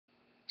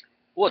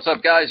What's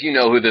up, guys? You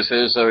know who this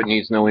is, so it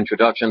needs no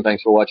introduction.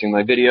 Thanks for watching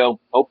my video.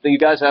 Hope that you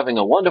guys are having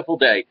a wonderful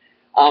day.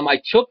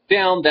 I took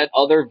down that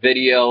other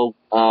video,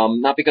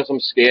 not because I'm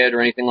scared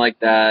or anything like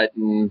that,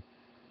 and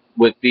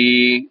with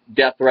the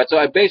death threat. So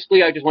I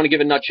just want to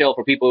give a nutshell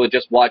for people who are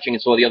just watching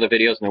and saw the other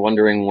videos and they're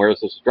wondering where's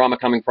this drama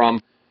coming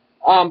from.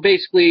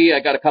 Basically,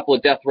 I got a couple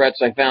of death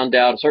threats. I found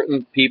out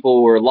certain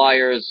people were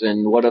liars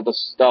and what other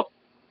stuff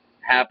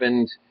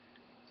happened.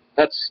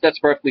 That's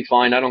perfectly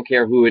fine. I don't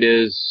care who it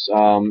is.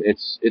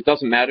 It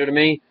doesn't matter to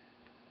me.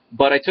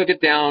 But I took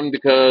it down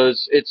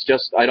because it's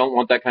just, I don't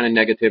want that kind of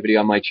negativity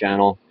on my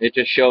channel. It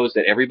just shows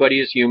that everybody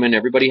is human.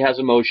 Everybody has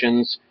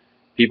emotions.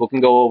 People can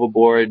go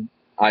overboard.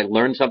 I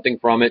learned something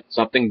from it.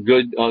 Something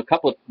good. A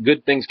couple of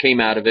good things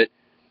came out of it.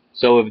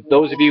 So if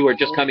those of you who are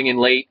just coming in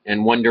late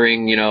and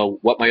wondering,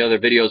 what my other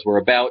videos were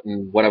about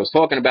and what I was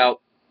talking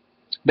about,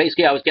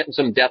 basically I was getting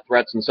some death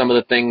threats, and some of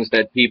the things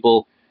that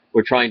people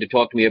were trying to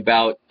talk to me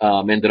about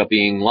ended up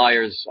being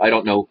liars. I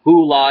don't know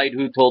who lied,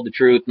 who told the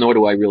truth, nor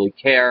do I really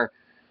care.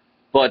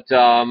 But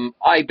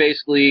I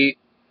basically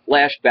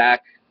lashed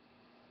back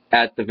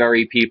at the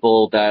very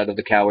people that are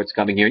the cowards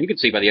coming here. And you can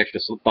see by the extra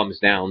thumbs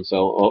down,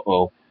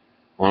 so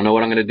I don't know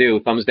what I'm going to do.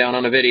 Thumbs down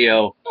on a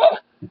video.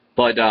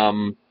 But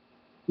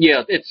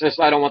yeah, it's just,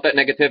 I don't want that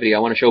negativity. I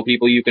want to show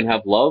people you can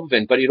have love,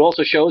 but it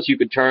also shows you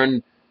could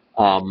turn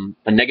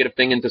a negative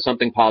thing into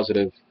something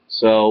positive.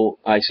 So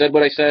I said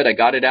what I said. I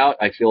got it out.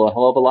 I feel a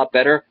hell of a lot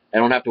better. I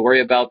don't have to worry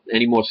about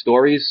any more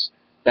stories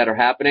that are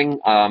happening.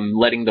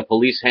 Letting the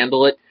police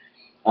handle it.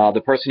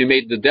 The person who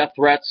made the death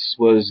threats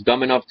was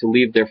dumb enough to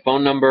leave their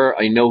phone number.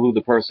 I know who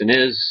the person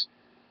is.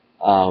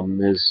 I'm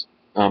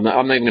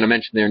not even going to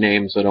mention their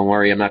name, so don't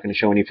worry. I'm not going to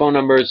show any phone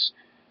numbers.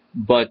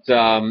 But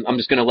I'm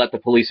just going to let the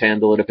police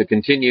handle it if it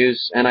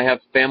continues. And I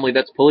have family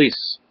that's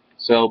police.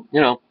 So,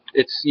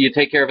 you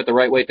take care of it the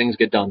right way, things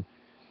get done.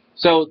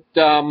 So,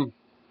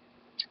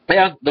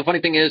 yeah, the funny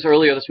thing is,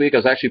 earlier this week I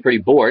was actually pretty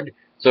bored.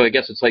 So I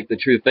guess it's like the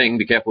true thing.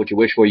 Be careful what you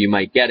wish for, you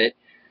might get it.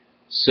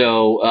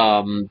 So,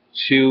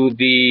 to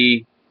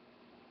the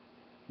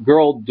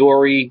girl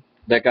Dory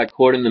that got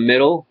caught in the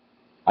middle,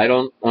 I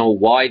don't know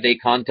why they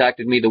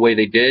contacted me the way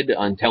they did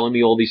on telling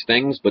me all these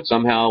things, but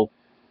somehow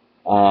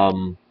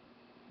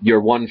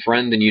your one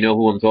friend, and you know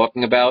who I'm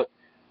talking about,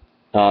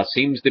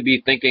 seems to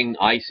be thinking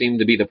I seem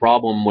to be the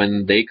problem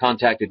when they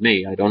contacted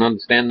me. I don't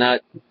understand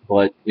that,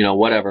 but,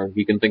 whatever.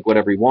 He can think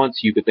whatever he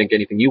wants. You could think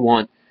anything you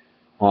want.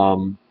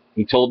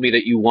 He told me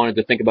that you wanted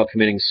to think about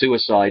committing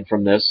suicide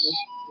from this,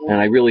 and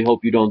I really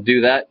hope you don't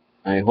do that.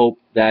 I hope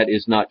that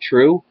is not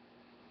true.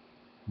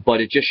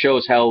 But it just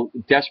shows how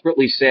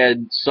desperately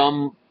sad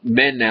some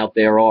men out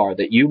there are,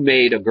 that you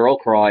made a girl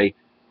cry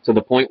to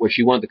the point where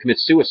she wanted to commit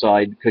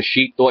suicide because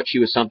she thought she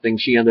was something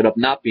she ended up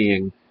not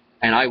being.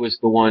 And I was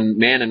the one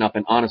man enough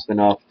and honest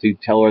enough to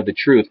tell her the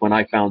truth when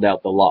I found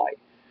out the lie.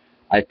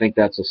 I think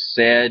that's a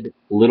sad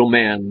little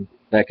man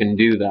that can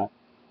do that.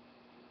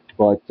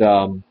 But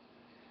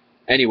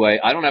anyway,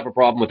 I don't have a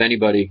problem with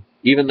anybody,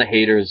 even the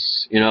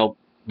haters.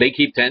 They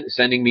keep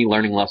sending me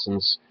learning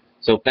lessons.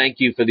 So thank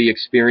you for the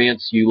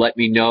experience. You let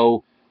me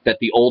know that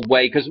the old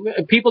way, because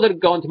people that have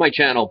gone to my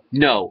channel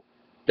know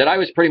that I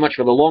was pretty much,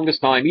 for the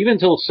longest time, even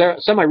until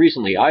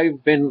semi-recently,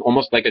 I've been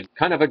almost like a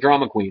kind of a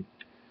drama queen,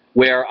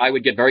 where I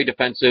would get very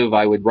defensive.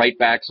 I would write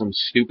back some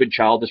stupid,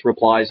 childish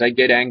replies. I'd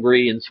get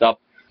angry and stuff.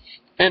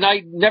 And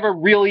I never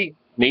really,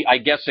 I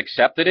guess,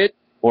 accepted it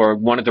or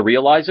wanted to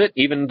realize it,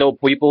 even though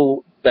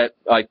people that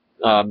I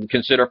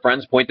consider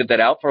friends pointed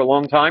that out for a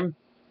long time.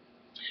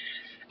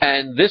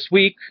 And this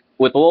week,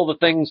 with all the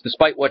things,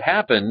 despite what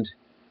happened,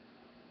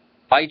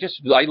 I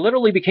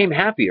literally became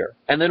happier.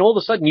 And then all of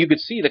a sudden, you could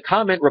see the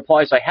comment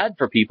replies I had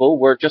for people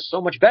were just so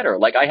much better.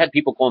 Like, I had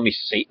people calling me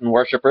Satan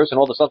worshipers and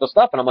all this other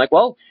stuff. And I'm like,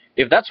 well,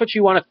 if that's what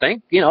you want to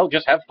think,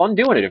 just have fun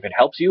doing it. If it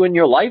helps you in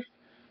your life,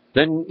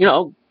 then,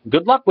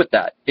 good luck with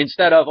that.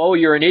 Instead of, oh,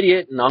 you're an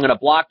idiot and I'm going to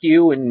block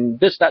you and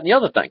this, that, and the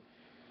other thing.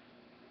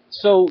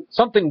 So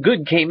something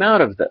good came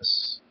out of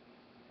this.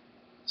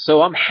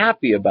 So I'm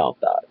happy about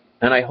that.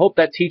 And I hope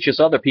that teaches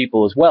other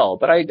people as well.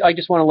 But I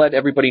just want to let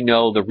everybody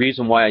know the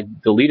reason why I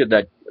deleted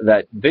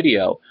that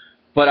video.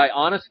 But I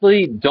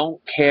honestly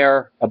don't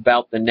care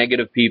about the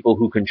negative people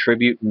who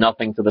contribute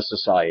nothing to the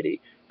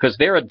society, because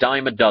they're a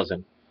dime a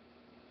dozen.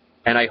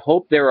 And I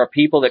hope there are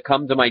people that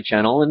come to my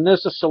channel, and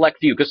there's a select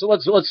few, because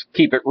let's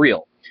keep it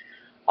real.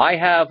 I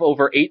have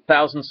over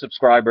 8,000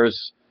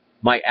 subscribers.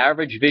 My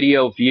average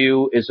video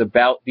view is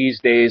these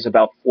days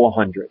about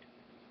 400.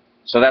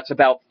 So that's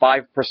about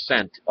 5%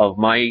 of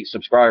my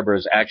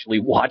subscribers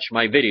actually watch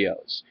my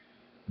videos.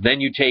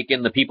 Then you take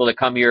in the people that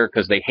come here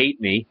because they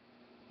hate me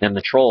and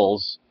the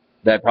trolls.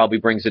 That probably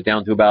brings it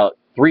down to about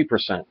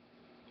 3%.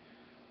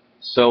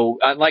 So,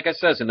 like I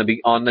says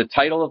on the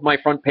title of my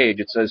front page,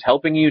 it says,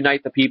 helping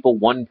unite the people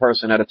one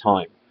person at a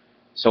time.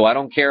 So I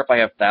don't care if I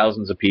have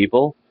thousands of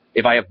people.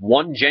 If I have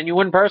one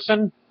genuine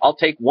person, I'll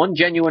take one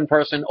genuine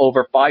person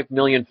over 5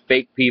 million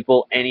fake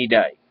people any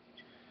day.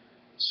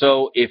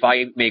 So if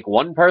I make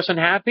one person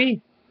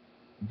happy,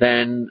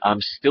 then I'm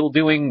still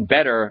doing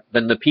better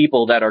than the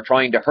people that are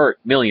trying to hurt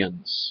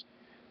millions.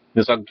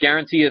 Because I'll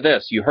guarantee you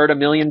this, you hurt 1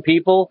 million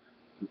people,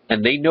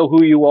 and they know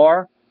who you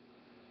are,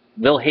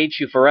 they'll hate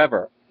you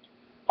forever.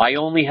 I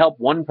only help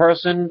one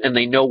person, and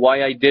they know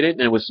why I did it,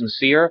 and it was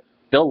sincere,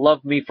 they'll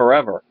love me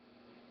forever.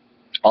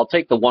 I'll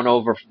take the 1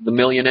 over the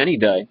million any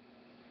day.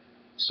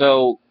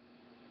 So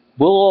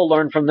we'll all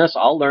learn from this.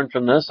 I'll learn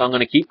from this. I'm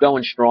going to keep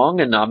going strong,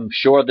 and I'm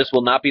sure this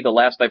will not be the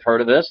last I've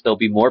heard of this. There'll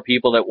be more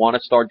people that want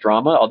to start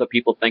drama. Other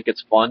people think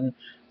it's fun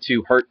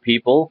to hurt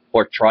people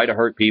or try to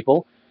hurt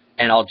people,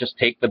 and I'll just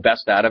take the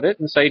best out of it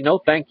and say, no,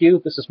 thank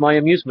you. This is my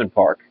amusement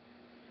park.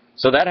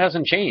 So that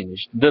hasn't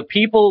changed. The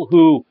people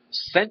who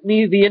sent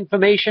me the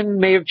information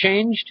may have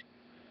changed,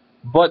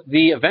 but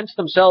the events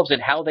themselves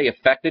and how they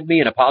affected me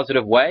in a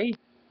positive way,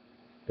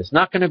 it's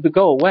not going to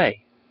go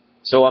away.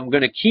 So I'm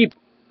going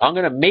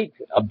to make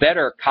a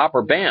better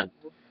copper band.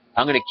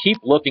 I'm going to keep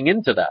looking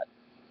into that.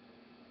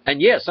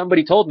 And yeah,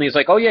 somebody told me, it's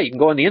like, oh yeah, you can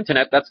go on the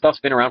internet, that stuff's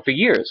been around for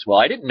years. Well,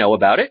 I didn't know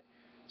about it,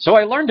 so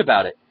I learned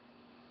about it.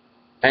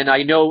 And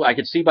I know, I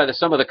could see by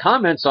some of the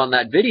comments on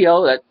that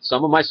video that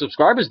some of my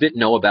subscribers didn't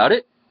know about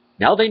it.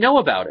 Now they know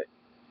about it.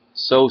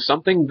 So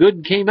something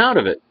good came out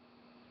of it.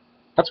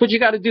 That's what you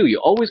got to do. You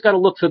always got to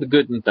look for the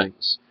good in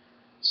things.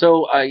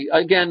 So I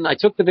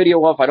took the video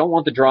off. I don't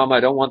want the drama. I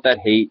don't want that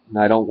hate, and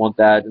I don't want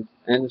that.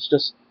 And it's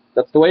just,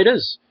 that's the way it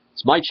is.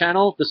 It's my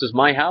channel. This is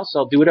my house.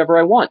 I'll do whatever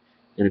I want.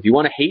 And if you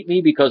want to hate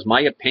me because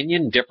my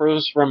opinion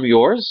differs from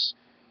yours,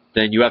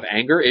 then you have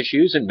anger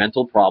issues and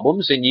mental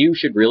problems, and you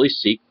should really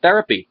seek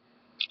therapy.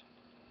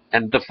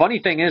 And the funny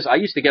thing is, I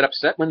used to get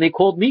upset when they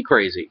called me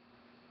crazy.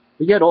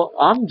 But yet,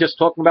 I'm just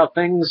talking about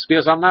things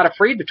because I'm not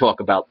afraid to talk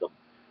about them.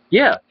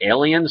 Yeah,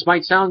 aliens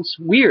might sound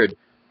weird.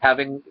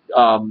 Having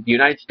the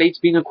United States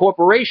being a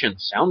corporation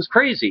sounds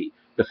crazy.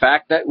 The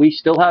fact that we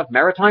still have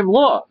maritime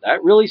law,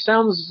 that really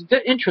sounds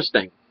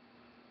interesting.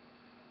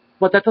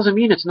 But that doesn't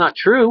mean it's not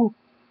true,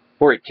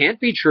 or it can't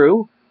be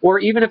true, or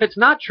even if it's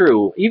not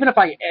true, even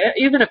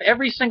if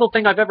every single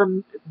thing I've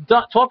ever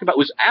talked about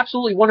was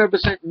absolutely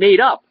 100% made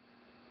up,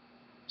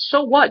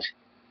 so what?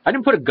 I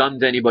didn't put a gun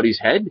to anybody's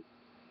head.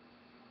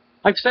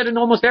 I've said in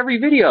almost every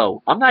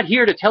video, I'm not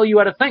here to tell you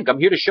how to think. I'm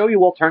here to show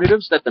you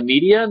alternatives that the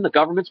media and the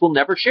governments will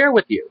never share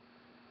with you.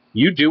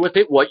 You do with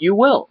it what you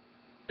will.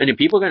 And if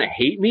people are going to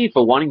hate me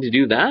for wanting to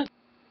do that,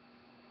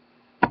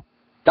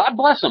 God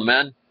bless them,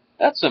 man.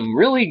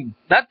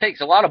 That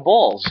takes a lot of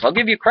balls. I'll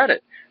give you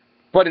credit.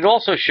 But it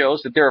also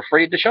shows that they're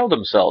afraid to show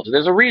themselves.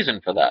 There's a reason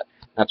for that.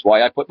 That's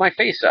why I put my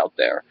face out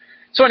there.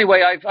 So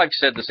anyway, I've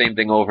said the same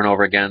thing over and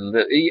over again.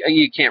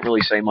 You can't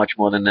really say much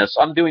more than this.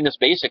 I'm doing this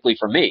basically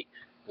for me.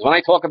 Because when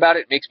I talk about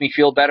it, it makes me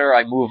feel better.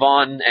 I move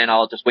on, and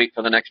I'll just wait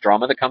for the next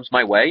drama that comes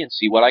my way and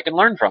see what I can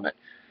learn from it.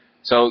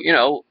 So, you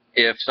know,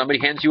 if somebody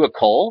hands you a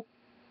coal,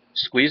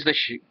 squeeze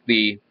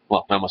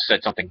well, I almost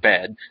said something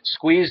bad.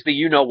 Squeeze the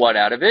you-know-what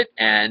out of it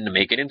and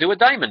make it into a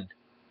diamond.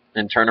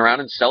 And turn around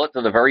and sell it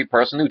to the very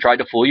person who tried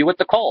to fool you with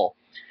the coal.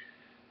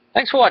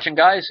 Thanks for watching,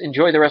 guys.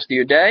 Enjoy the rest of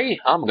your day.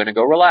 I'm going to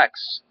go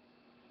relax.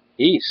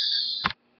 Peace.